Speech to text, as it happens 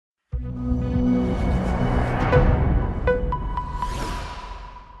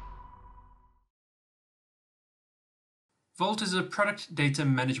Vault is a product data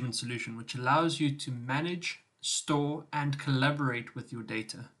management solution which allows you to manage, store, and collaborate with your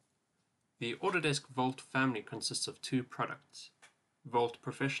data. The Autodesk Vault family consists of two products, Vault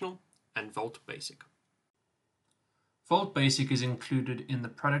Professional and Vault Basic. Vault Basic is included in the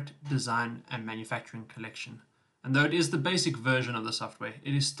Product Design and Manufacturing collection, and though it is the basic version of the software,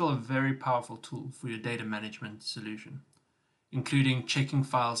 it is still a very powerful tool for your data management solution, including checking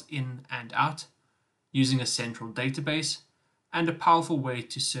files in and out, using a central database, and a powerful way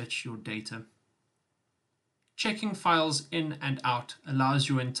to search your data. Checking files in and out allows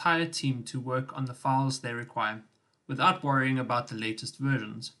your entire team to work on the files they require without worrying about the latest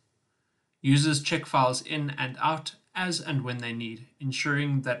versions. Users check files in and out as and when they need,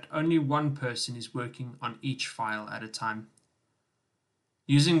 ensuring that only one person is working on each file at a time.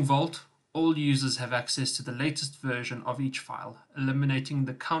 Using Vault, all users have access to the latest version of each file, eliminating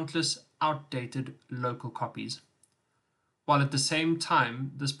the countless outdated local copies. While at the same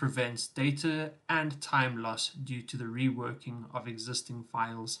time, this prevents data and time loss due to the reworking of existing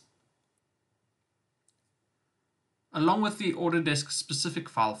files. Along with the Autodesk specific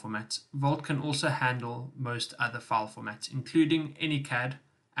file formats, Vault can also handle most other file formats, including AnyCAD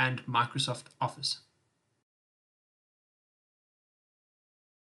and Microsoft Office.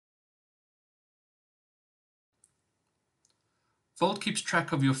 Vault keeps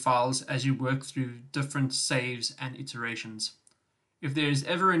track of your files as you work through different saves and iterations. If there is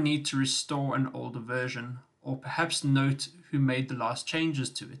ever a need to restore an older version, or perhaps note who made the last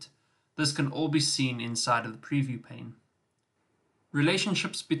changes to it, this can all be seen inside of the preview pane.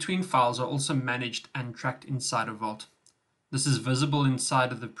 Relationships between files are also managed and tracked inside of Vault. This is visible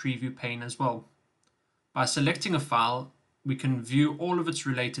inside of the preview pane as well. By selecting a file, we can view all of its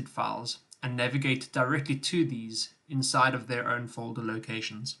related files and navigate directly to these inside of their own folder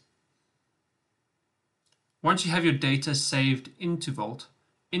locations. Once you have your data saved into Vault,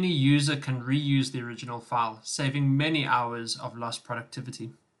 any user can reuse the original file, saving many hours of lost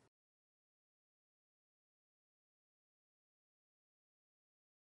productivity.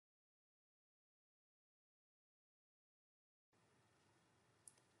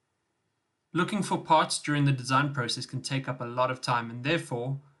 Looking for parts during the design process can take up a lot of time, and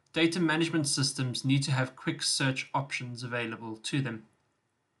therefore, data management systems need to have quick search options available to them.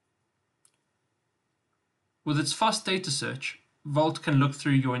 With its fast data search, Vault can look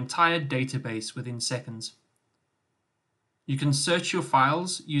through your entire database within seconds. You can search your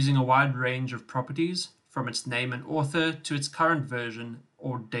files using a wide range of properties, from its name and author to its current version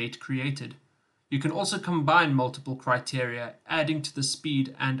or date created. You can also combine multiple criteria, adding to the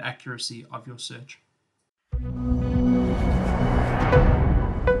speed and accuracy of your search.